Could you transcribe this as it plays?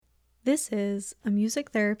This is a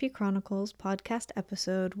Music Therapy Chronicles podcast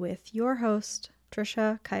episode with your host,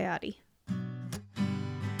 Trisha Kayati.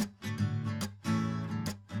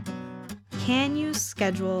 Can you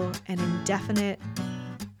schedule an indefinite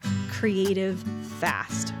creative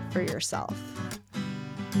fast for yourself?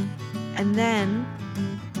 And then,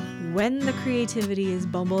 when the creativity is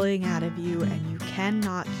bubbling out of you and you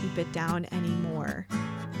cannot keep it down anymore,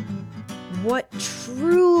 what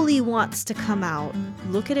truly wants to come out,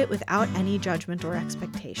 look at it without any judgment or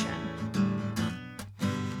expectation.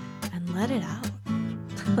 And let it out.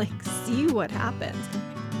 See what happens.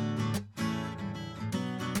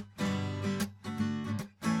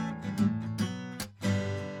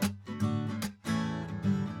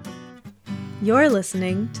 You're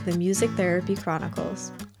listening to the Music Therapy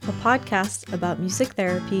Chronicles, a podcast about music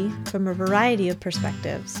therapy from a variety of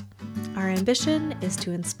perspectives. Our ambition is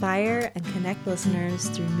to inspire and connect listeners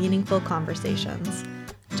through meaningful conversations,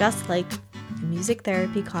 just like a music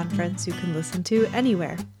therapy conference you can listen to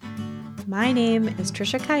anywhere. My name is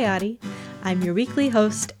Trisha Kayati. I'm your weekly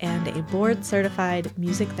host and a board-certified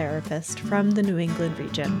music therapist from the New England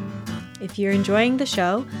region. If you're enjoying the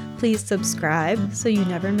show, please subscribe so you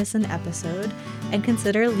never miss an episode, and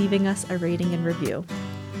consider leaving us a rating and review.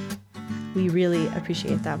 We really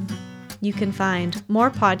appreciate them. You can find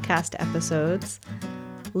more podcast episodes,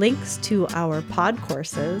 links to our pod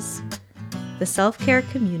courses, the self-care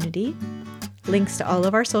community, links to all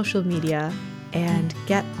of our social media, and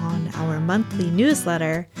get on our monthly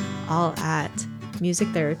newsletter, all at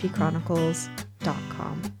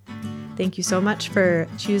musictherapychronicles.com. Thank you so much for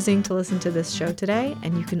choosing to listen to this show today,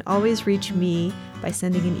 and you can always reach me by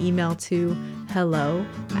sending an email to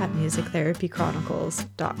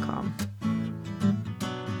hello@musictherapychronicles.com.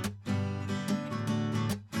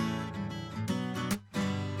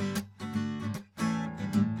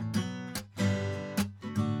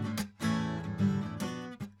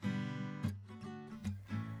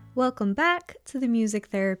 Welcome back to the Music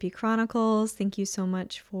Therapy Chronicles. Thank you so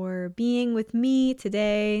much for being with me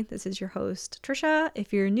today. This is your host, Trisha.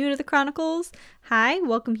 If you're new to the Chronicles, hi,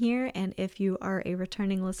 welcome here. And if you are a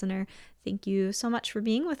returning listener, thank you so much for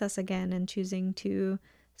being with us again and choosing to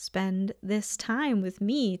spend this time with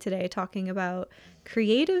me today talking about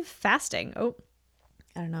creative fasting. Oh,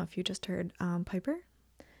 I don't know if you just heard Piper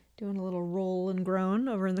doing a little roll and groan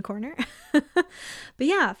over in the corner. But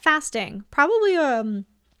yeah, fasting. Probably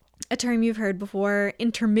a term you've heard before.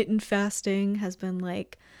 Intermittent fasting has been a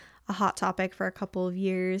hot topic for a couple of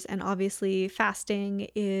years. And obviously fasting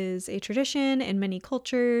is a tradition in many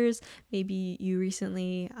cultures. Maybe you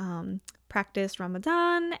recently practiced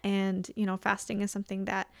Ramadan, and, fasting is something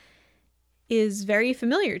that is very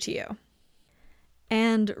familiar to you.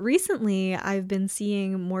 And recently I've been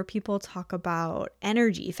seeing more people talk about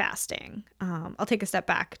energy fasting. I'll take a step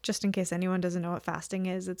back just in case anyone doesn't know what fasting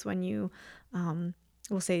is. It's when you,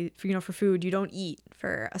 we'll say, for food, you don't eat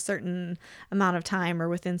for a certain amount of time or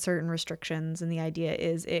within certain restrictions. And the idea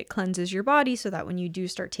is it cleanses your body so that when you do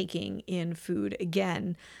start taking in food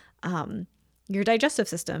again, your digestive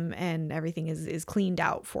system and everything is cleaned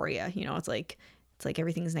out for you. It's like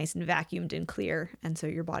everything's nice and vacuumed and clear. And so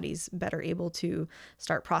your body's better able to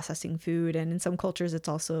start processing food. And in some cultures, it's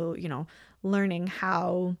also, learning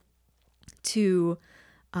how to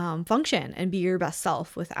function and be your best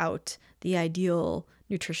self without the ideal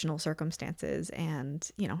nutritional circumstances.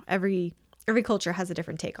 And, every culture has a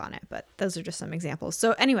different take on it, but those are just some examples.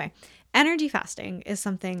 So anyway, energy fasting is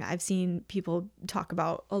something I've seen people talk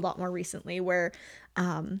about a lot more recently, where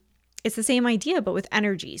it's the same idea, but with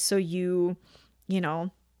energy. So you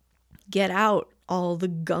get out all the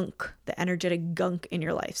gunk, the energetic gunk in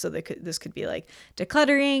your life. So this could be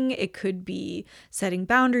decluttering. It could be setting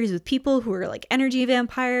boundaries with people who are energy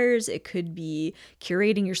vampires. It could be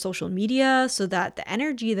curating your social media so that the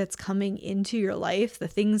energy that's coming into your life, the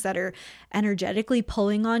things that are energetically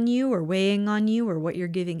pulling on you or weighing on you or what you're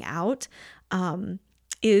giving out,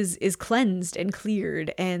 is cleansed and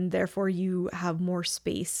cleared. And therefore you have more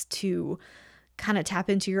space to kind of tap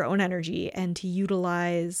into your own energy and to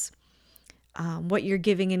utilize what you're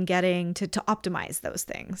giving and getting to optimize those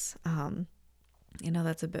things.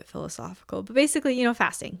 That's a bit philosophical, but basically,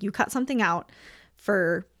 fasting, you cut something out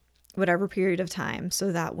for whatever period of time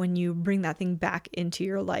so that when you bring that thing back into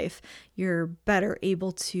your life, you're better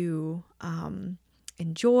able to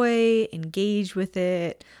enjoy, engage with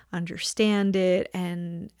it, understand it,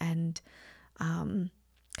 and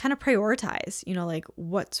kind of prioritize,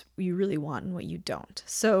 what you really want and what you don't.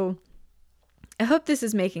 So I hope this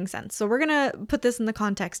is making sense. So we're going to put this in the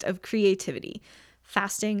context of creativity,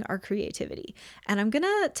 fasting our creativity. And I'm going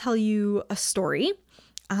to tell you a story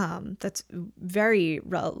that's very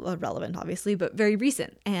relevant, obviously, but very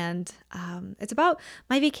recent. And it's about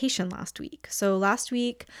my vacation last week. So last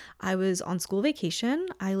week I was on school vacation.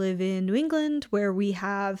 I live in New England, where we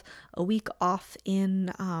have a week off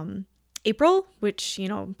in April, which,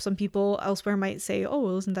 some people elsewhere might say, oh,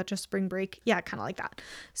 well, isn't that just spring break? Yeah, kind of like that.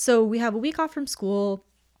 So we have a week off from school.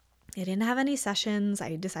 I didn't have any sessions.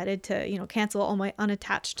 I decided to, cancel all my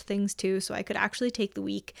unattached things too, so I could actually take the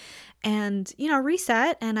week and,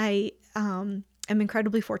 reset. And I am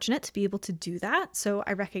incredibly fortunate to be able to do that. So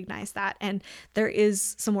I recognize that. And there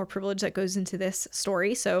is some more privilege that goes into this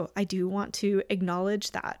story. So I do want to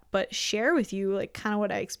acknowledge that, but share with you like kind of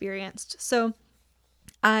what I experienced. So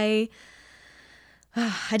I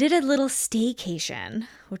did a little staycation,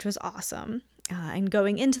 which was awesome. And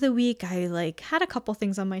going into the week, I had a couple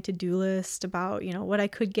things on my to-do list about, what I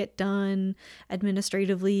could get done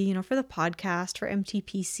administratively, for the podcast, for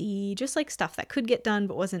MTPC, just like stuff that could get done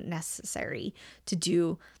but wasn't necessary to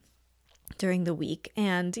do during the week.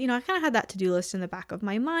 And, I kind of had that to-do list in the back of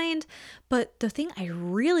my mind. But the thing I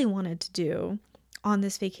really wanted to do on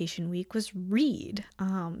this vacation week was read.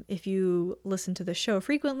 If you listen to the show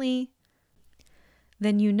frequently,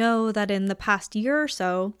 then you know that in the past year or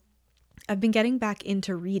so, I've been getting back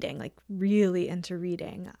into reading, like really into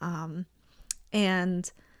reading.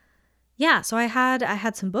 And yeah, so I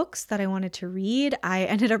had some books that I wanted to read. I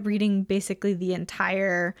ended up reading basically the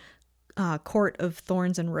entire Court of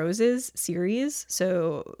Thorns and Roses series.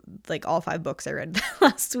 So like all 5 books I read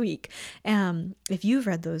last week. If you've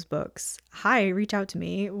read those books, reach out to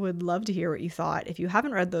me. Would love to hear what you thought. If you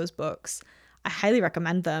haven't read those books, I highly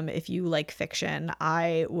recommend them. If you like fiction,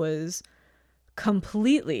 I was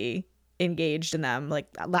completely engaged in them. Like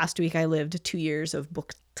last week I lived 2 years of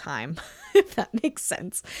book time, if that makes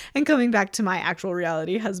sense. And coming back to my actual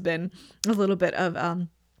reality has been a little bit of a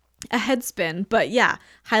head spin. But yeah,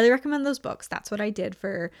 highly recommend those books. That's what I did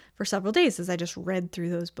for several days, is I just read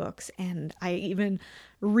through those books. And I even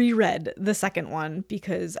reread the second one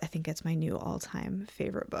because I think it's my new all-time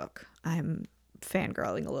favorite book. I'm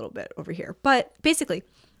fangirling a little bit over here. But basically,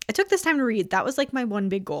 I took this time to read. That was like my one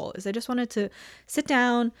big goal, is I just wanted to sit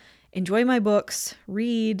down, enjoy my books,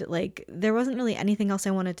 read. Like there wasn't really anything else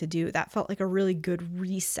I wanted to do. That felt like a really good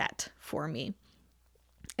reset for me.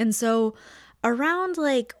 And so around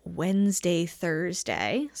like Wednesday,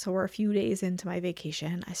 Thursday, so we're a few days into my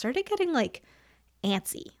vacation, I started getting like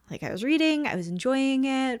antsy. Like I was reading, I was enjoying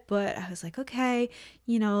it, but I was like, okay,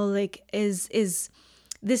 like is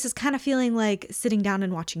this is kind of feeling like sitting down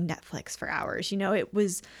and watching Netflix for hours. It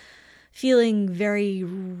was feeling very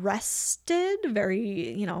rested,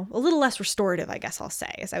 very, a little less restorative, I guess I'll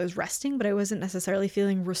say, as I was resting, but I wasn't necessarily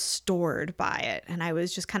feeling restored by it. And I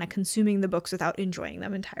was just kind of consuming the books without enjoying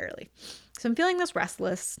them entirely. So I'm feeling this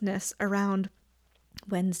restlessness around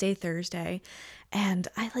Wednesday, Thursday, and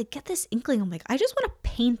I get this inkling. I'm like, I just want to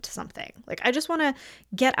paint something. Like, I just want to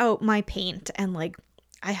get out my paint, and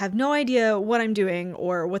I have no idea what I'm doing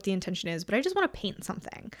or what the intention is, but I just want to paint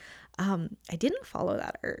something. I didn't follow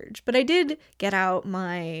that urge, but I did get out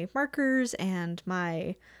my markers and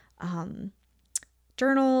my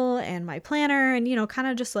journal and my planner and, kind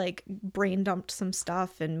of just brain dumped some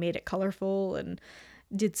stuff and made it colorful and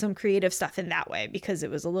did some creative stuff in that way, because it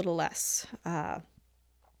was a little less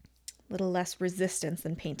resistance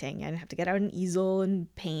than painting. I didn't have to get out an easel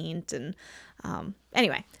and paint. And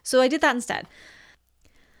anyway, so I did that instead.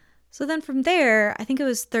 So then from there, I think it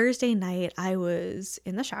was Thursday night, I was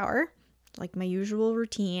in the shower, like my usual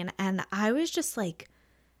routine, and I was just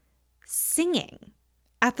singing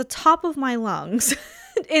at the top of my lungs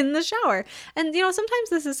in the shower. And, sometimes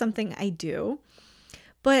this is something I do,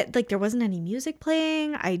 but there wasn't any music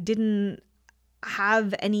playing. I didn't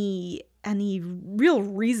have any real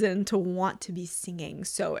reason to want to be singing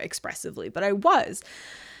so expressively, but I was.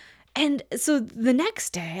 And so the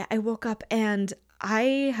next day I woke up, and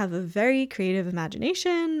I have a very creative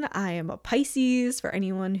imagination. I am a Pisces, for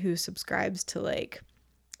anyone who subscribes to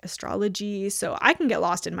astrology. So I can get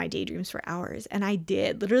lost in my daydreams for hours. And I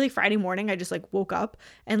did. Literally Friday morning, I just woke up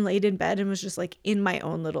and laid in bed and was just in my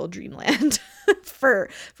own little dreamland for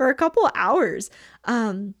a couple of hours.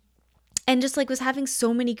 And just was having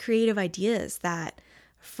so many creative ideas that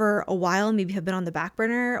for a while maybe have been on the back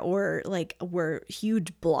burner, or were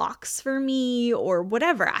huge blocks for me or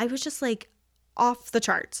whatever. I was just off the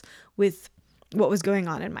charts with what was going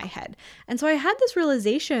on in my head. And so I had this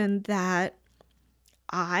realization that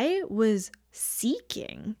I was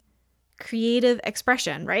seeking creative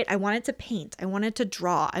expression, right? I wanted to paint. I wanted to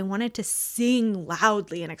draw. I wanted to sing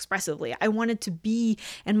loudly and expressively. I wanted to be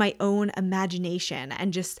in my own imagination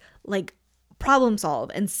and just problem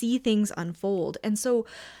solve and see things unfold. And so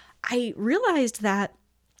I realized that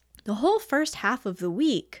the whole first half of the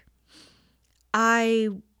week, I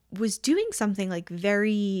was doing something like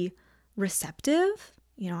very receptive.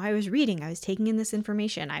 I was reading, I was taking in this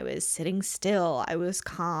information, I was sitting still, I was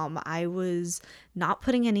calm, I was not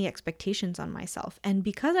putting any expectations on myself. And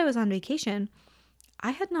because I was on vacation,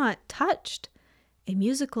 I had not touched a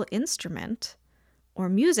musical instrument or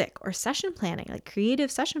music or session planning, like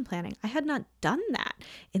creative session planning. I had not done that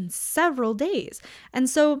in several days. And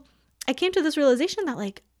so I came to this realization that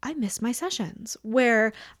like, I miss my sessions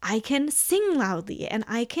where I can sing loudly and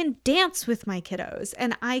I can dance with my kiddos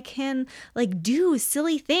and I can like do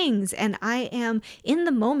silly things and I am in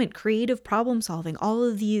the moment creative problem solving all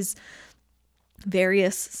of these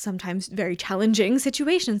various, sometimes very challenging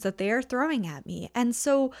situations that they are throwing at me. And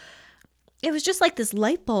so it was just like this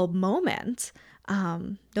light bulb moment,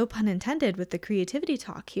 no pun intended with the creativity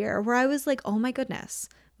talk here, where I was like, oh my goodness,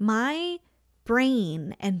 my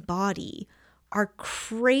brain and body are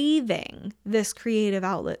craving this creative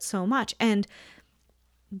outlet so much. And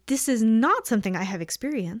this is not something I have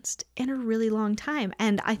experienced in a really long time.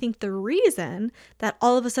 And I think the reason that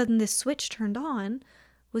all of a sudden this switch turned on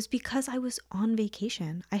was because I was on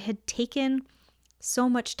vacation. I had taken so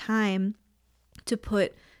much time to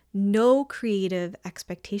put no creative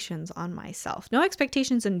expectations on myself, no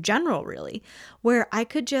expectations in general, really, where I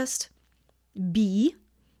could just be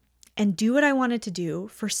and do what I wanted to do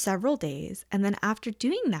for several days. And then after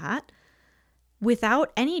doing that,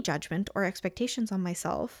 without any judgment or expectations on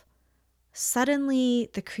myself, suddenly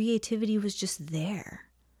the creativity was just there,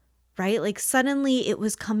 right? Like suddenly it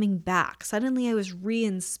was coming back. Suddenly I was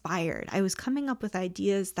re-inspired. I was coming up with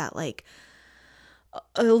ideas that like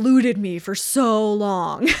eluded me for so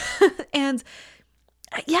long. And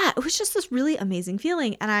yeah, it was just this really amazing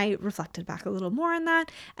feeling. And I reflected back a little more on that.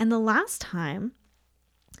 And the last time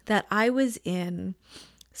that I was in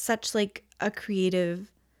such like a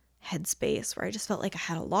creative headspace where I just felt like I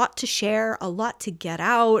had a lot to share, a lot to get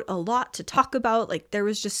out, a lot to talk about. Like there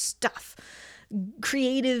was just stuff,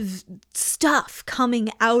 creative stuff coming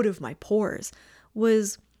out of my pores,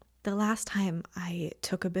 was the last time I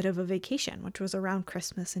took a bit of a vacation, which was around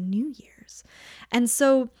Christmas and New Year's. And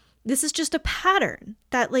so this is just a pattern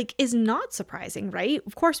that like is not surprising, right?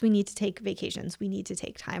 Of course, we need to take vacations. We need to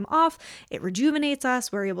take time off. It rejuvenates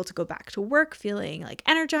us. We're able to go back to work feeling like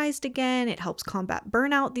energized again. It helps combat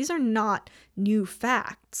burnout. These are not new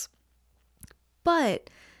facts.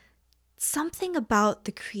 But something about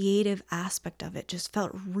the creative aspect of it just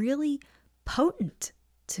felt really potent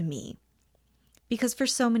to me, because for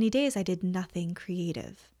so many days I did nothing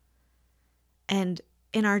creative. And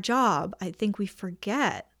in our job, I think we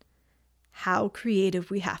forget how creative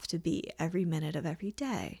we have to be every minute of every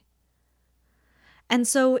day. And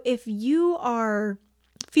so if you are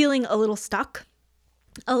feeling a little stuck,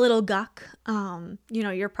 a little guck,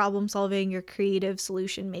 your problem solving, your creative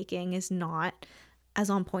solution making is not as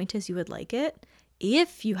on point as you would like it,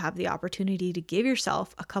 if you have the opportunity to give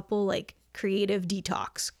yourself a couple like creative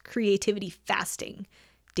detox, creativity fasting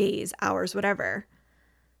days, hours, whatever,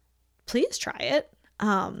 please try it.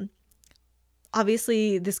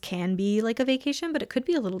 Obviously, this can be like a vacation, but it could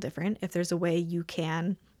be a little different if there's a way you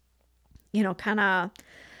can, kind of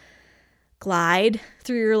glide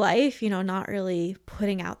through your life, not really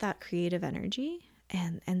putting out that creative energy,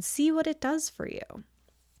 and see what it does for you.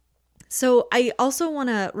 So I also want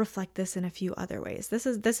to reflect this in a few other ways. This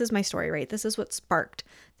is my story, right? This is what sparked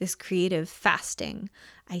this creative fasting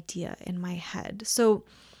idea in my head. So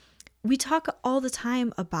we talk all the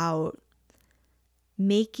time about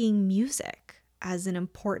making music as an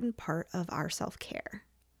important part of our self-care.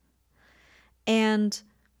 And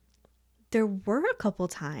there were a couple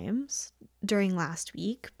times during last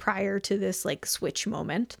week prior to this like switch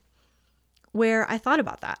moment where I thought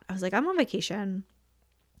about that. I was like, I'm on vacation.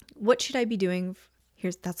 What should I be doing?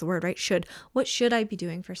 That's the word, right? What should I be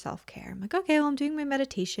doing for self-care? I'm like, okay, well, I'm doing my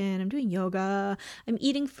meditation. I'm doing yoga. I'm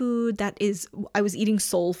eating food I was eating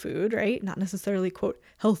soul food, right? Not necessarily, quote,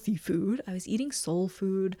 healthy food. I was eating soul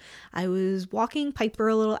food. I was walking Piper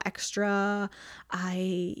a little extra.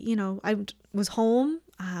 I was home.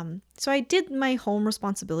 So I did my home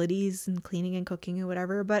responsibilities and cleaning and cooking and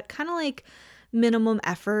whatever, but kind of like minimum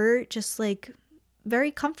effort, just like very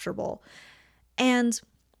comfortable. And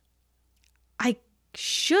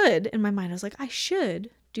in my mind, I was like, I should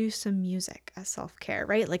do some music as self-care,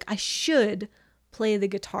 right? Like I should play the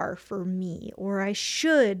guitar for me, or I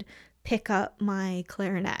should pick up my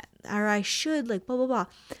clarinet, or I should like blah, blah, blah.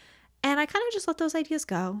 And I kind of just let those ideas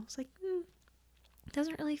go. It's like, it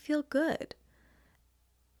doesn't really feel good.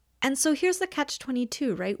 And so here's the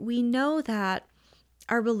catch-22, right? We know that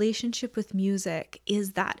our relationship with music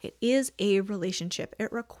is that it is a relationship.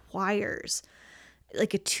 It requires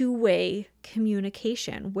like a two-way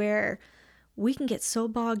communication where we can get so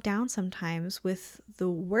bogged down sometimes with the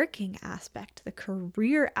working aspect, the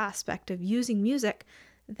career aspect of using music,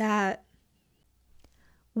 that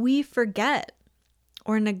we forget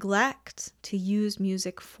or neglect to use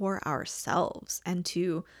music for ourselves and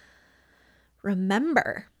to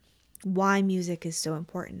remember why music is so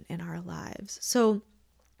important in our lives. So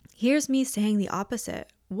here's me saying the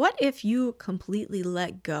opposite. What if you completely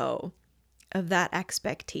let go of that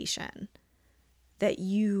expectation that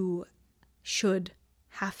you should,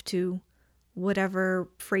 have to, whatever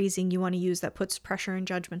phrasing you want to use that puts pressure and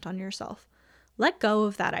judgment on yourself? Let go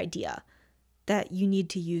of that idea that you need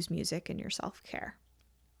to use music in your self-care,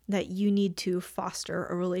 that you need to foster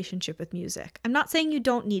a relationship with music. I'm not saying you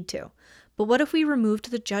don't need to, but what if we removed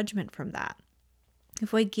the judgment from that?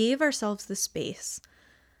 If we gave ourselves the space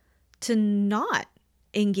to not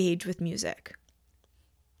engage with music,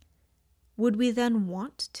 would we then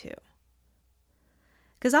want to?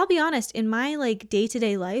 Because I'll be honest, in my like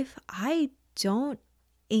day-to-day life, I don't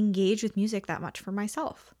engage with music that much for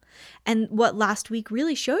myself. And what last week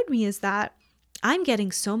really showed me is that I'm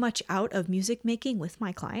getting so much out of music making with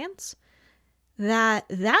my clients that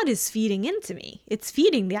is feeding into me. It's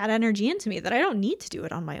feeding that energy into me that I don't need to do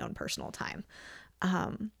it on my own personal time.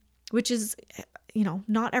 Which is,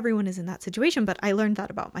 not everyone is in that situation, but I learned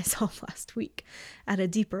that about myself last week at a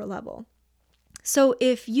deeper level. So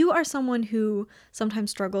if you are someone who sometimes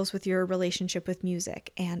struggles with your relationship with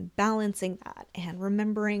music and balancing that and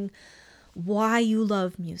remembering why you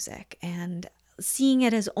love music and seeing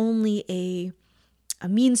it as only a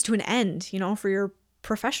means to an end, for your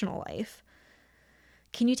professional life,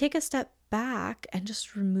 can you take a step back and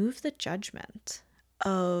just remove the judgment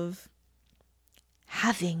of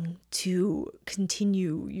having to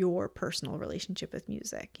continue your personal relationship with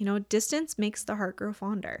music? Distance makes the heart grow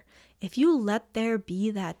fonder. If you let there be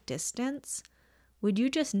that distance, would you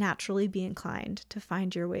just naturally be inclined to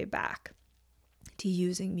find your way back to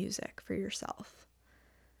using music for yourself?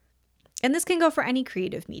 And this can go for any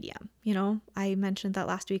creative medium. I mentioned that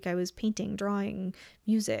last week I was painting, drawing,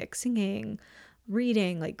 music, singing,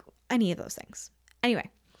 reading, like any of those things. Anyway,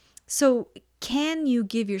 so can you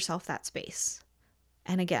give yourself that space?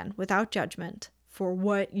 And again, without judgment, for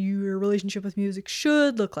what your relationship with music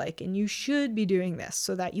should look like. And you should be doing this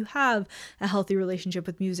so that you have a healthy relationship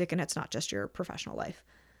with music and it's not just your professional life.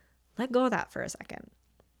 Let go of that for a second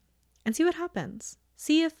and see what happens.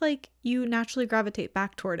 See if you naturally gravitate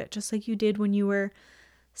back toward it, just like you did when you were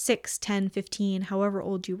 6, 10, 15, however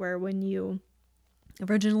old you were when you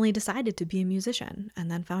originally decided to be a musician and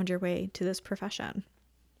then found your way to this profession.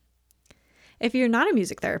 If you're not a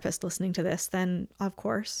music therapist listening to this, then of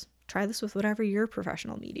course, try this with whatever your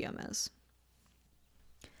professional medium is.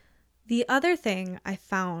 The other thing I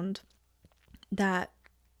found that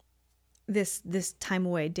this time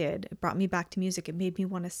away did, it brought me back to music. It made me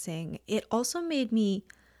want to sing. It also made me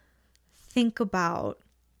think about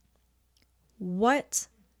what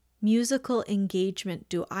musical engagement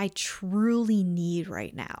do I truly need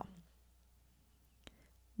right now?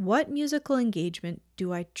 What musical engagement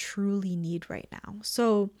do I truly need right now?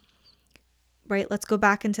 So, right, let's go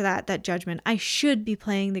back into that judgment. I should be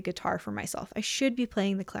playing the guitar for myself. I should be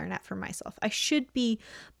playing the clarinet for myself. I should be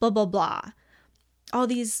blah, blah, blah. All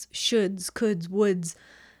these shoulds, coulds, woulds,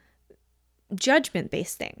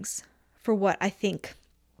 judgment-based things for what I think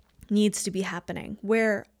needs to be happening,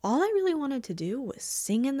 where all I really wanted to do was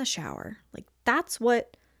sing in the shower. That's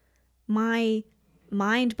what my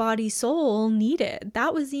mind, body, soul needed.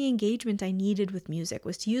 That was the engagement I needed with music,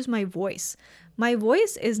 was to use my voice. My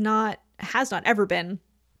voice has not ever been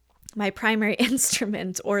my primary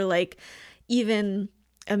instrument or even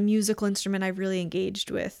a musical instrument I've really engaged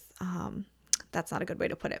with. That's not a good way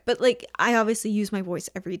to put it. But I obviously use my voice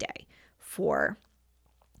every day for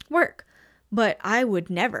work, but I would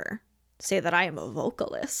never say that I am a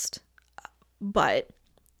vocalist. But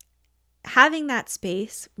having that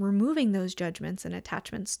space, removing those judgments and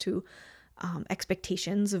attachments to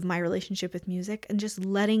expectations of my relationship with music and just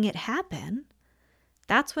letting it happen,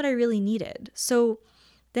 that's what I really needed. So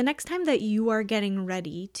the next time that you are getting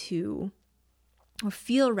ready to, or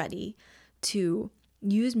feel ready to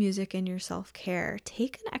use music in your self-care,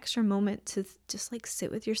 take an extra moment to just sit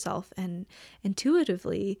with yourself and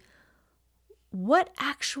intuitively, what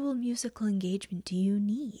actual musical engagement do you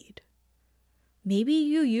need? Maybe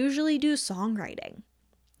you usually do songwriting.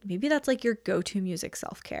 Maybe that's your go-to music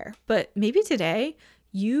self-care. But maybe today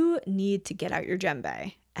you need to get out your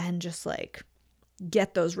djembe and just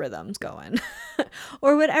get those rhythms going.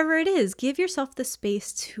 Or whatever it is, give yourself the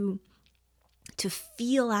space to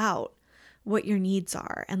feel out what your needs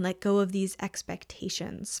are and let go of these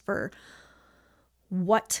expectations for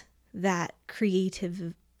what that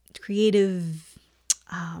creative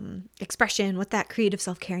expression, what that creative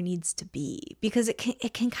self-care needs to be, because it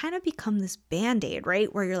can kind of become this band-aid,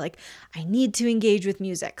 right? Where you're like, I need to engage with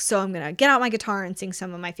music, so I'm gonna get out my guitar and sing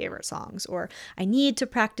some of my favorite songs, or I need to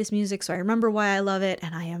practice music so I remember why I love it,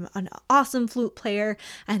 and I am an awesome flute player,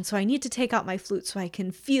 and so I need to take out my flute so I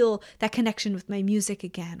can feel that connection with my music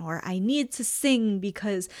again, or I need to sing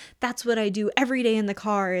because that's what I do every day in the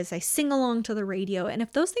car is I sing along to the radio. And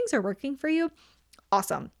if those things are working for you,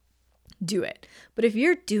 awesome. Do it. But if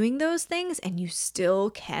you're doing those things and you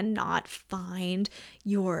still cannot find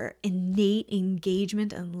your innate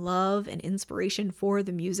engagement and love and inspiration for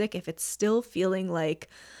the music, if it's still feeling like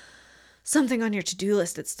something on your to-do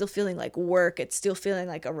list, it's still feeling like work, it's still feeling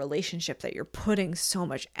like a relationship that you're putting so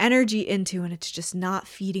much energy into and it's just not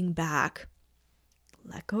feeding back,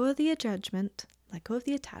 let go of the judgment, let go of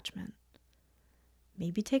the attachment.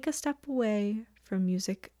 Maybe take a step away from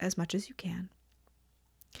music as much as you can.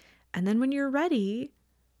 And then when you're ready,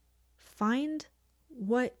 find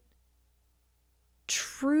what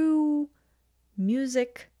true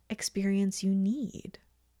music experience you need,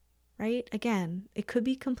 right? Again, it could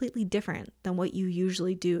be completely different than what you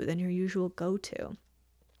usually do, than your usual go-to.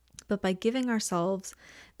 But by giving ourselves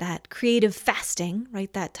that creative fasting,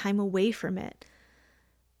 right, that time away from it,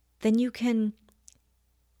 then you can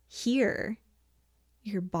hear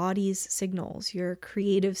your body's signals, your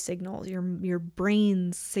creative signals, your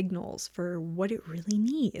brain's signals for what it really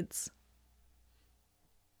needs.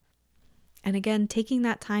 And again, taking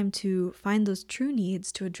that time to find those true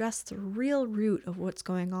needs to address the real root of what's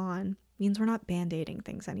going on means we're not band-aiding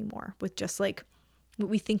things anymore with just like what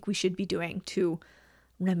we think we should be doing to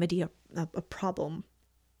remedy a problem.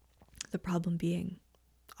 The problem being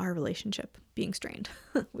our relationship being strained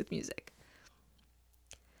with music.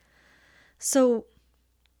 So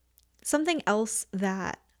something else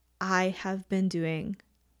that I have been doing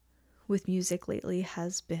with music lately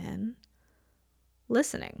has been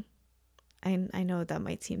listening. I know that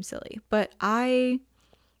might seem silly, but I,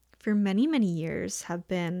 for many, many years, have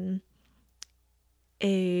been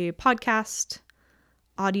a podcast,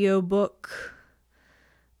 audiobook,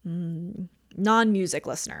 non-music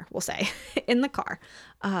listener, we'll say, in the car.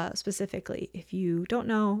 Specifically, if you don't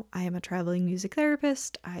know, I am a traveling music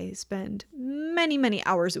therapist. I spend many, many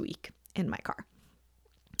hours a week in my car.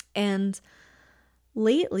 And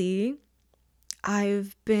lately,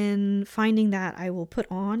 I've been finding that I will put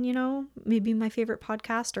on, maybe my favorite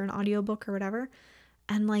podcast or an audiobook or whatever.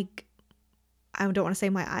 And like, I don't want to say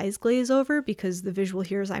my eyes glaze over because the visual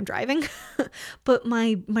here is I'm driving, but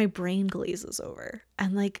my brain glazes over.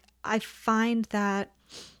 And like, I find that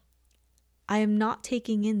I am not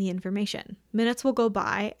taking in the information. Minutes will go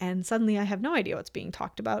by and suddenly I have no idea what's being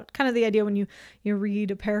talked about. Kind of the idea when you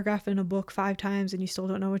read a paragraph in a book 5 times and you still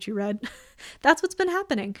don't know what you read. That's what's been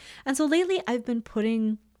happening. And so lately I've been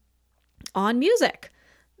putting on music.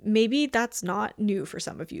 Maybe that's not new for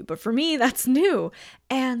some of you, but for me, that's new.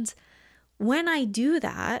 And when I do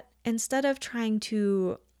that, instead of trying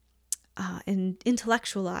to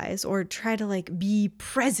intellectualize or try to like be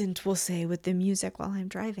present, we'll say, with the music while I'm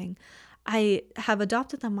driving, I have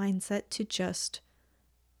adopted the mindset to just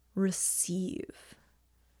receive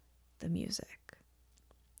the music,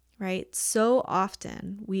 right? So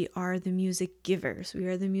often we are the music givers, we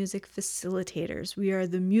are the music facilitators, we are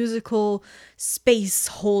the musical space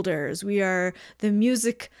holders, we are the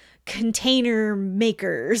music container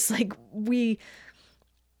makers. Like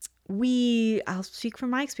I'll speak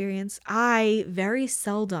from my experience, I very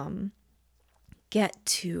seldom get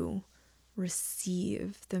to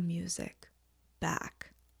receive the music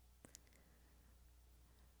back.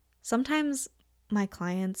 Sometimes my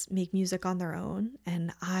clients make music on their own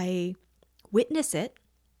and I witness it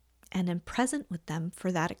and am present with them for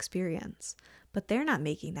that experience, but they're not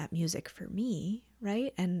making that music for me,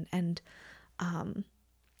 right? And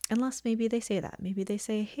unless maybe they say that, maybe they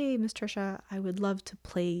say, hey, Miss Trisha, I would love to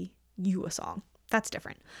play you a song. That's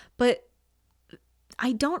different. But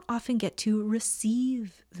I don't often get to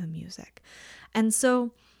receive the music. And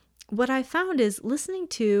so what I found is listening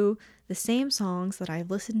to the same songs that I've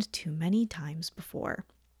listened to many times before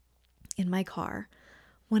in my car,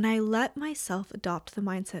 when I let myself adopt the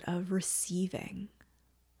mindset of receiving,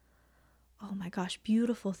 oh my gosh,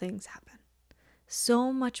 beautiful things happen.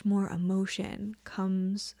 So much more emotion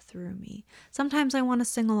comes through me. Sometimes I want to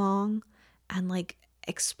sing along and like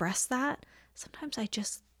express that. Sometimes I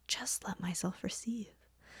just let myself receive.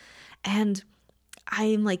 And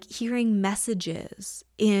I'm like hearing messages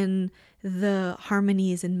in the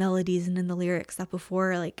harmonies and melodies and in the lyrics that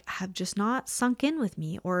before like have just not sunk in with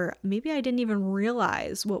me, or maybe I didn't even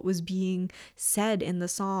realize what was being said in the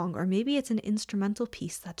song, or maybe it's an instrumental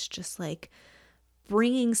piece that's just like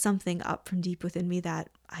bringing something up from deep within me that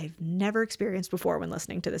I've never experienced before when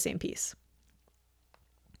listening to the same piece.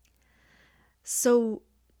 So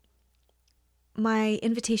my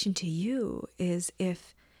invitation to you is,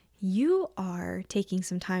 if you are taking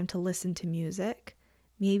some time to listen to music,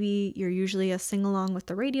 maybe you're usually a sing along with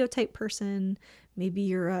the radio type person, maybe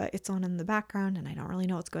you're a it's on in the background and I don't really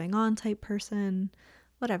know what's going on type person,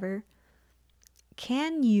 whatever.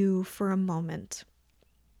 Can you, for a moment,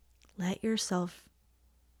 let yourself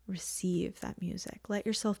receive that music? Let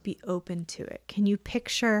yourself be open to it. Can you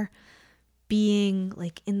picture being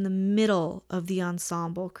like in the middle of the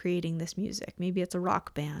ensemble creating this music? Maybe it's a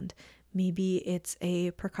rock band. Maybe it's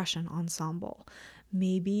a percussion ensemble.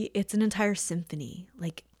 Maybe it's an entire symphony.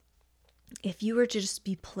 Like, if you were to just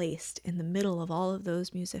be placed in the middle of all of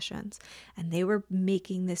those musicians and they were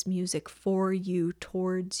making this music for you,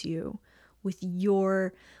 towards you, with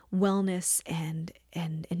your wellness and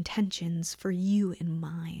intentions for you in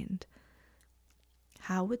mind,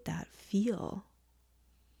 how would that feel?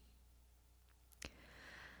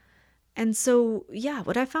 And so, yeah,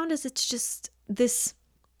 what I found is it's just this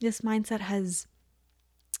mindset has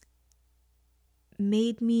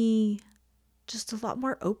made me just a lot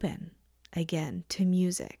more open again to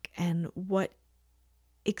music and what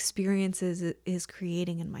experiences it is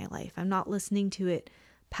creating in my life. I'm not listening to it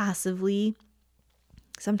passively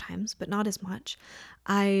sometimes, but not as much.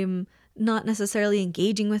 I'm not necessarily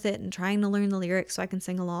engaging with it and trying to learn the lyrics so I can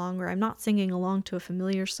sing along, or I'm not singing along to a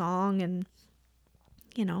familiar song and,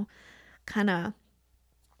 kind of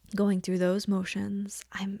going through those motions.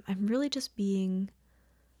 I'm really just being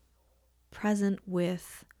present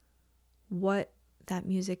with what that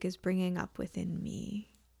music is bringing up within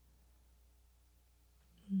me.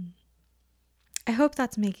 I hope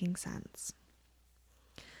that's making sense.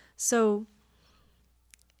 So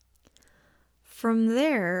from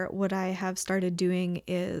there, what I have started doing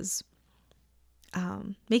is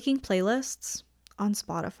making playlists on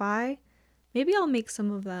Spotify. Maybe I'll make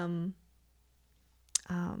some of them.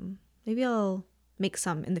 Maybe I'll make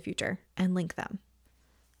some in the future and link them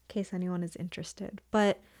in case anyone is interested.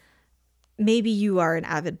 But maybe you are an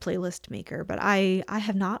avid playlist maker, but I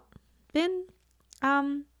have not been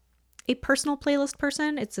a personal playlist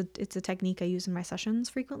person. It's a technique I use in my sessions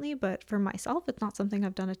frequently, but for myself, it's not something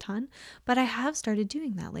I've done a ton. But I have started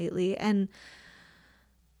doing that lately and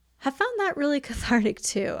have found that really cathartic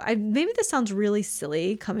too. Maybe this sounds really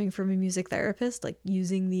silly coming from a music therapist, like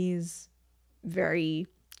using these very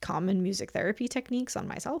common music therapy techniques on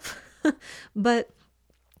myself. But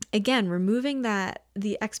again, removing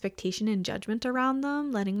the expectation and judgment around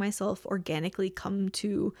them, letting myself organically come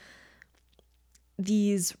to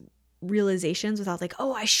these realizations without like,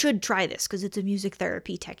 oh, I should try this because it's a music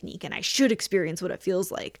therapy technique and I should experience what it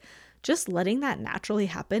feels like. Just letting that naturally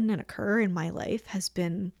happen and occur in my life has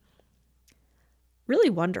been really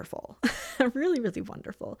wonderful. Really, really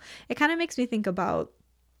wonderful. It kind of makes me think about,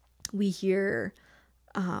 we hear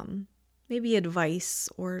maybe advice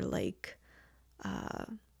or like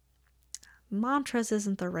mantras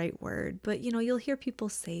isn't the right word, but you'll hear people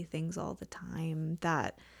say things all the time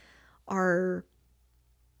that are,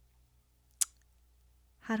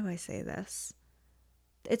 how do I say this?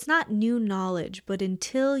 It's not new knowledge, but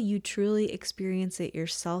until you truly experience it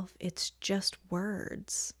yourself, it's just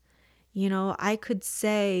words. I could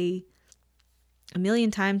say a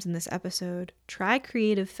million times in this episode, try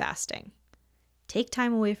creative fasting. Take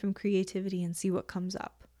time away from creativity and see what comes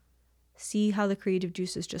up. See how the creative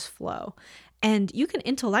juices just flow. And you can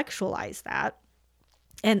intellectualize that.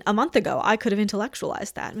 And a month ago, I could have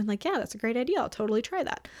intellectualized that and been like, yeah, that's a great idea. I'll totally try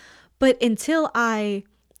that. But until I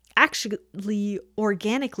actually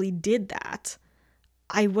organically did that,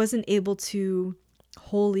 I wasn't able to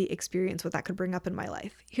wholly experience what that could bring up in my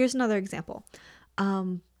life. Here's another example.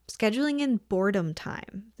 Scheduling in boredom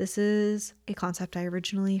time. This is a concept I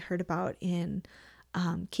originally heard about in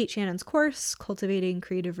Kate Shannon's course, Cultivating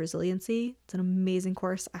Creative Resiliency. It's an amazing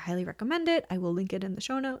course. I highly recommend it. I will link it in the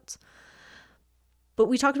show notes. But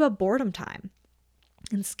we talked about boredom time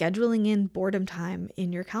and scheduling in boredom time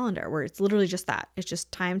in your calendar, where it's literally just that. It's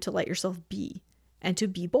just time to let yourself be and to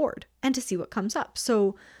be bored and to see what comes up.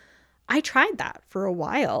 So I tried that for a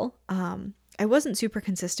while. I wasn't super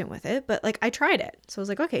consistent with it, but like I tried it. So I was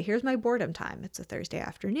like, okay, here's my boredom time. It's a Thursday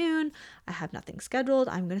afternoon. I have nothing scheduled.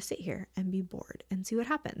 I'm going to sit here and be bored and see what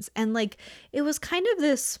happens. And like, it was kind of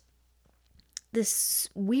this this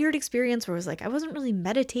weird experience where it was like I wasn't really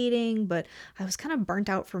meditating, but I was kind of burnt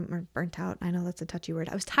out. I know that's a touchy word.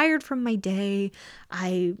 I was tired from my day.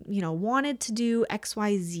 I, wanted to do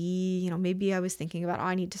XYZ. Maybe I was thinking about, oh,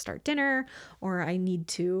 I need to start dinner, or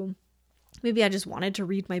maybe I just wanted to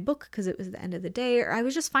read my book because it was the end of the day, or I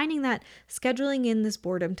was just finding that scheduling in this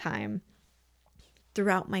boredom time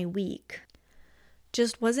throughout my week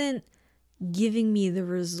just wasn't giving me the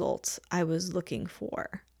results I was looking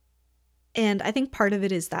for. And I think part of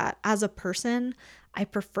it is that as a person, I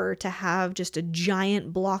prefer to have just a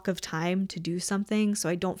giant block of time to do something so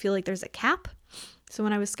I don't feel like there's a cap. So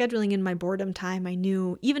when I was scheduling in my boredom time, I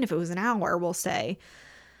knew even if it was an hour, we'll say,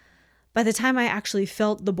 by the time I actually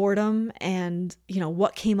felt the boredom and,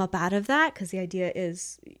 what came up out of that, because the idea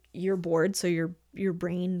is you're bored, so your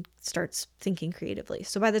brain starts thinking creatively.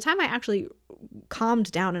 So by the time I actually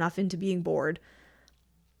calmed down enough into being bored,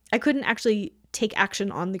 I couldn't actually take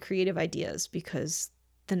action on the creative ideas because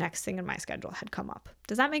the next thing in my schedule had come up.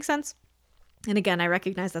 Does that make sense? And again, I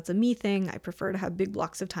recognize that's a me thing. I prefer to have big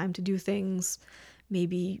blocks of time to do things.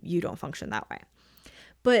 Maybe you don't function that way.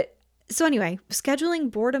 But so anyway,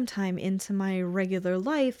 scheduling boredom time into my regular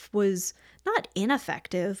life was not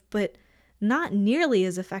ineffective, but not nearly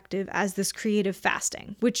as effective as this creative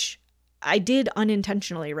fasting, which I did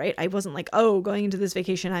unintentionally, right? I wasn't like, oh, going into this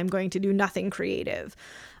vacation, I'm going to do nothing creative.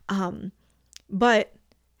 But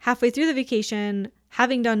halfway through the vacation,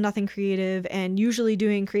 having done nothing creative and usually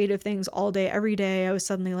doing creative things all day, every day, I was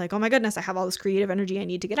suddenly like, oh my goodness, I have all this creative energy I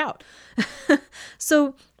need to get out.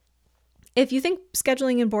 So if you think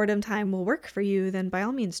scheduling in boredom time will work for you, then by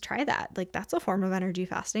all means try that. Like that's a form of energy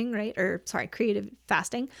fasting, right? Creative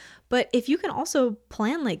fasting. But if you can also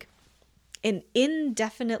plan like an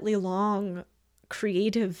indefinitely long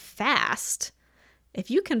creative fast, if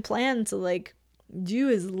you can plan to like do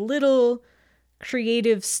as little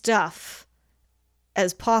creative stuff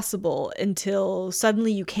as possible until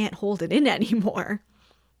suddenly you can't hold it in anymore.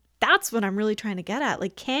 That's what I'm really trying to get at.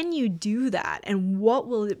 Like, can you do that? And what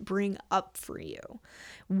will it bring up for you?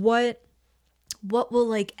 What will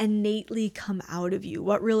like innately come out of you?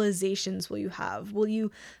 What realizations will you have? Will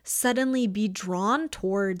you suddenly be drawn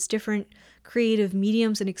towards different creative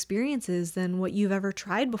mediums and experiences than what you've ever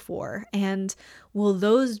tried before? And will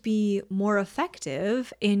those be more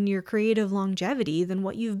effective in your creative longevity than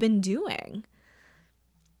what you've been doing?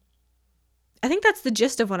 I think that's the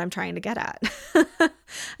gist of what I'm trying to get at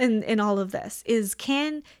in all of this is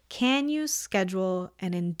can you schedule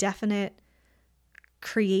an indefinite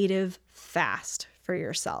creative fast for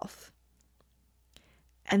yourself?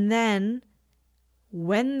 And then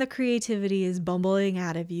when the creativity is bumbling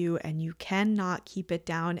out of you and you cannot keep it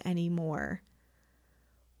down anymore,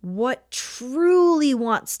 what truly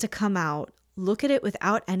wants to come out, look at it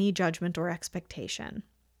without any judgment or expectation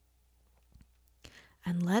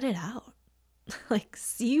and let it out. Like,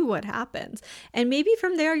 see what happens. And maybe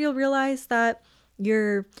from there, you'll realize that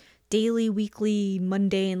your daily, weekly,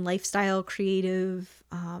 mundane lifestyle creative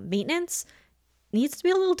maintenance needs to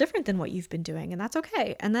be a little different than what you've been doing. And that's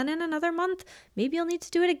okay. And then in another month, maybe you'll need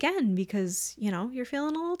to do it again because, you're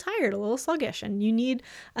feeling a little tired, a little sluggish, and you need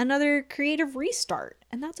another creative restart.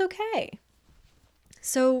 And that's okay.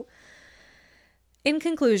 So in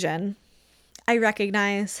conclusion, I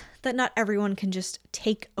recognize that not everyone can just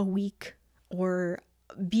take a week or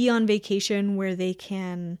be on vacation where they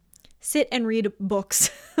can sit and read books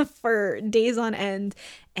for days on end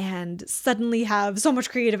and suddenly have so much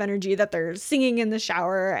creative energy that they're singing in the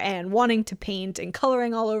shower and wanting to paint and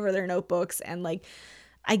coloring all over their notebooks. And like,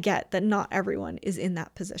 I get that not everyone is in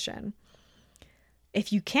that position.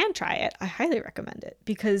 If you can try it, I highly recommend it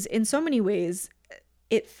because in so many ways,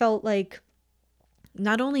 it felt like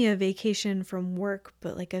not only a vacation from work,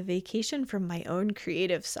 but like a vacation from my own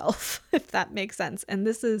creative self, if that makes sense. And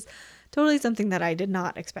this is totally something that I did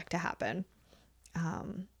not expect to happen.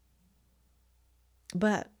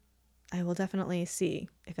 But I will definitely see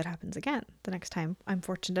if it happens again the next time I'm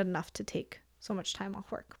fortunate enough to take so much time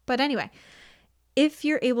off work. But anyway, if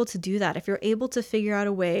you're able to do that, if you're able to figure out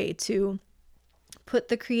a way to put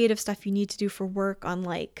the creative stuff you need to do for work on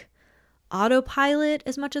like autopilot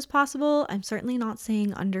as much as possible. I'm certainly not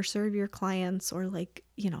saying underserve your clients or like,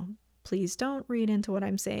 please don't read into what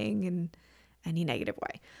I'm saying in any negative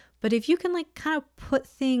way. But if you can like kind of put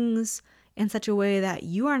things in such a way that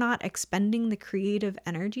you are not expending the creative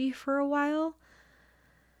energy for a while,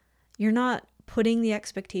 you're not putting the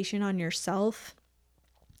expectation on yourself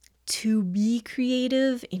to be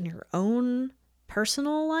creative in your own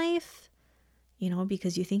personal life,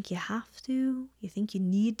 because you think you have to, you think you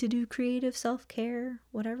need to do creative self-care,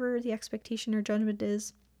 whatever the expectation or judgment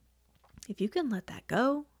is. If you can let that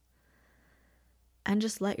go, and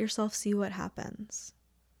just let yourself see what happens.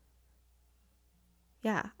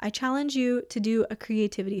 Yeah, I challenge you to do a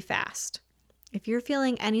creativity fast. If you're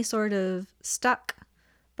feeling any sort of stuck,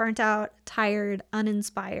 burnt out, tired,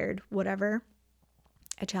 uninspired, whatever,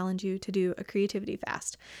 I challenge you to do a creativity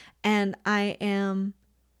fast. And I am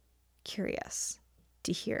curious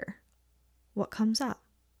to hear what comes up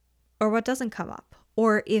or what doesn't come up,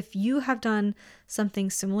 or if you have done something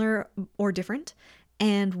similar or different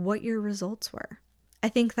and what your results were. I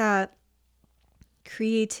think that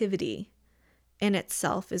creativity in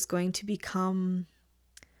itself is going to become,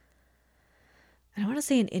 I don't want to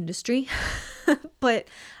say an industry, but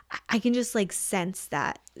I can just like sense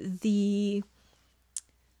that the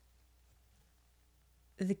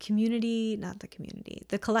community, not the community,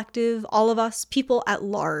 the collective, all of us, people at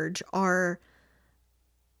large are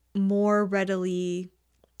more readily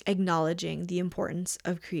acknowledging the importance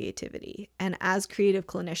of creativity. And as creative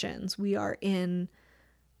clinicians, we are in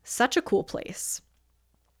such a cool place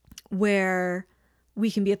where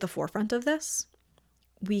we can be at the forefront of this.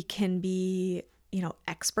 We can be,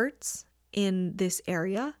 experts in this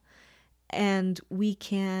area, and we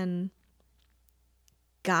can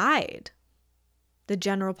guide the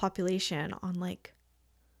general population on like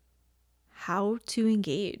how to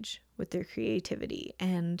engage with their creativity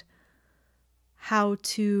and how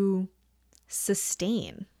to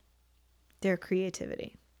sustain their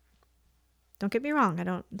creativity. Don't get me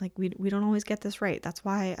wrong, we don't always get this right. That's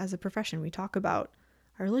why as a profession we talk about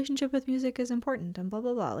our relationship with music is important and blah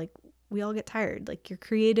blah blah. Like we all get tired. Like your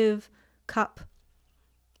creative cup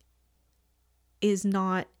is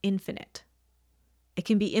not infinite. It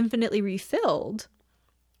can be infinitely refilled,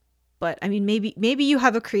 but I mean maybe you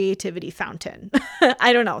have a creativity fountain.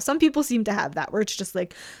 I don't know. Some people seem to have that where it's just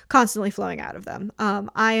like constantly flowing out of them.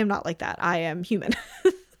 I am not like that. I am human.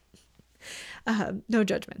 No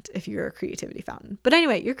judgment if you're a creativity fountain. But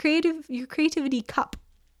anyway, your creativity cup,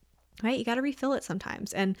 right? You got to refill it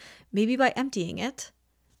sometimes. And maybe by emptying it,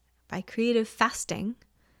 by creative fasting,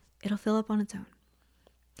 it'll fill up on its own.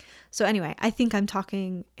 So anyway, I think I'm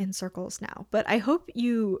talking in circles now, but I hope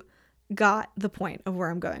you got the point of where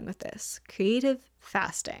I'm going with this. Creative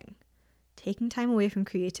fasting, taking time away from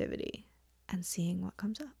creativity and seeing what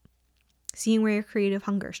comes up, seeing where your creative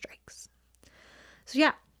hunger strikes. So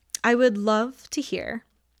yeah, I would love to hear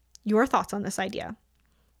your thoughts on this idea,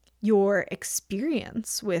 your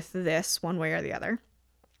experience with this one way or the other,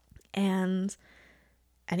 and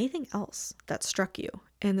anything else that struck you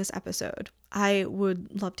in this episode. I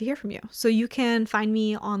would love to hear from you. So you can find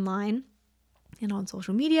me online and on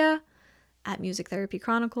social media at Music Therapy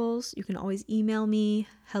Chronicles. You can always email me,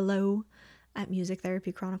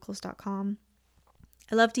 hello@musictherapychronicles.com.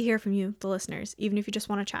 I love to hear from you, the listeners, even if you just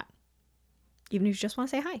want to chat, even if you just want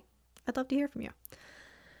to say hi. I'd love to hear from you.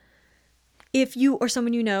 If you or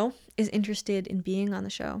someone you know is interested in being on the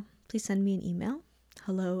show, please send me an email,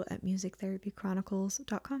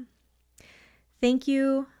 hello@musictherapychronicles.com. Thank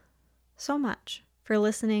you so much for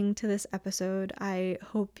listening to this episode. I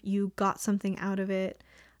hope you got something out of it.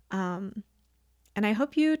 And I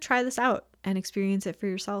hope you try this out and experience it for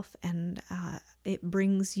yourself. And it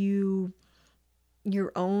brings you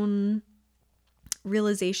your own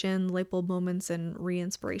realization, light bulb moments, and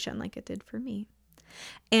re-inspiration like it did for me.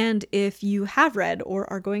 And if you have read or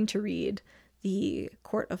are going to read the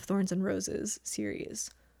Court of Thorns and Roses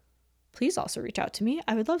series, please also reach out to me.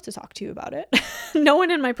 I would love to talk to you about it. No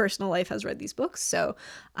one in my personal life has read these books, so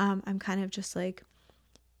I'm kind of just like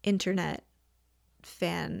internet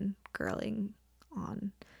fangirling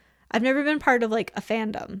on. I've never been part of like a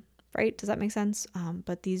fandom, right? Does that make sense?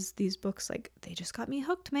 But these books, like, they just got me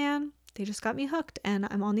hooked, man. They just got me hooked, and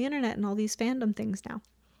I'm on the internet and all these fandom things now.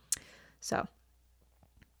 So,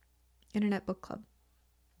 Internet Book Club.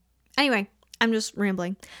 Anyway, I'm just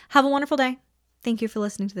rambling. Have a wonderful day. Thank you for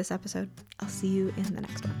listening to this episode. I'll see you in the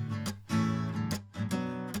next one.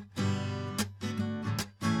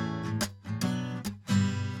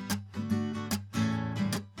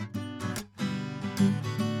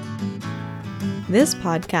 This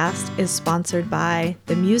podcast is sponsored by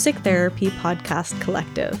the Music Therapy Podcast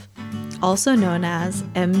Collective, also known as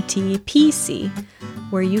MTPC,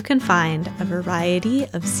 where you can find a variety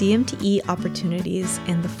of CMTE opportunities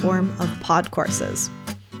in the form of pod courses.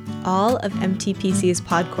 All of MTPC's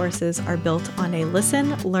pod courses are built on a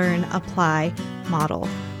listen, learn, apply model,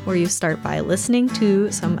 where you start by listening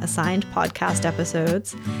to some assigned podcast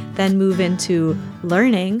episodes, then move into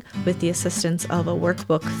learning with the assistance of a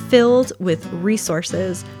workbook filled with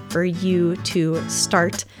resources for you to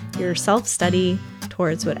start your self-study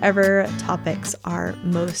towards whatever topics are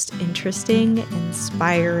most interesting,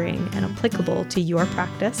 inspiring, and applicable to your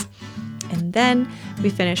practice. And then we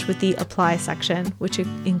finish with the apply section, which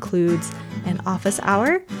includes an office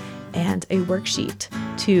hour and a worksheet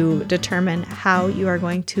to determine how you are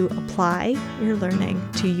going to apply your learning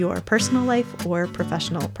to your personal life or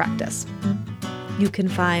professional practice. You can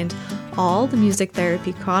find all the Music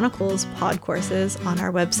Therapy Chronicles pod courses on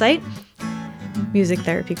our website,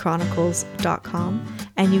 musictherapychronicles.com,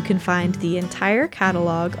 and you can find the entire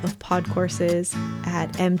catalog of pod courses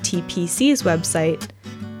at MTPC's website,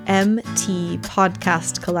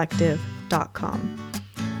 mtpodcastcollective.com.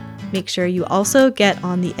 Make sure you also get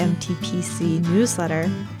on the MTPC newsletter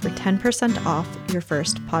for 10% off your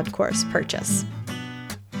first pod course purchase.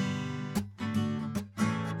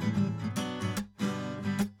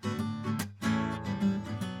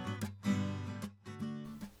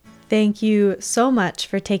 Thank you so much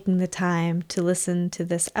for taking the time to listen to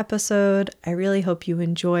this episode. I really hope you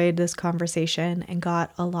enjoyed this conversation and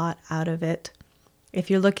got a lot out of it. If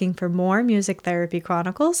you're looking for more Music Therapy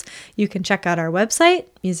Chronicles, you can check out our website,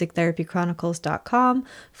 musictherapychronicles.com,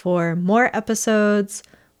 for more episodes,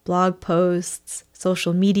 blog posts,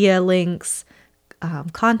 social media links,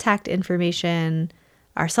 contact information,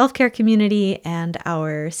 our self-care community, and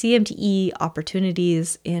our CMTE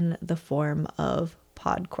opportunities in the form of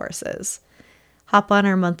pod courses. Hop on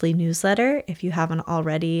our monthly newsletter if you haven't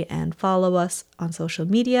already, and follow us on social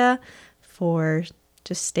media for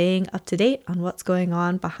just staying up to date on what's going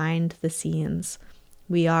on behind the scenes.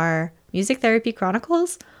 We are Music Therapy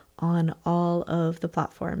Chronicles on all of the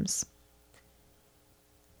platforms.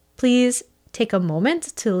 Please take a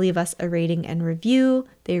moment to leave us a rating and review.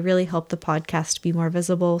 They really help the podcast be more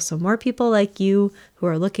visible so more people like you who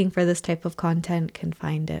are looking for this type of content can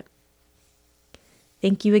find it.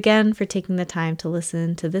 Thank you again for taking the time to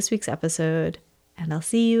listen to this week's episode, and I'll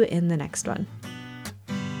see you in the next one.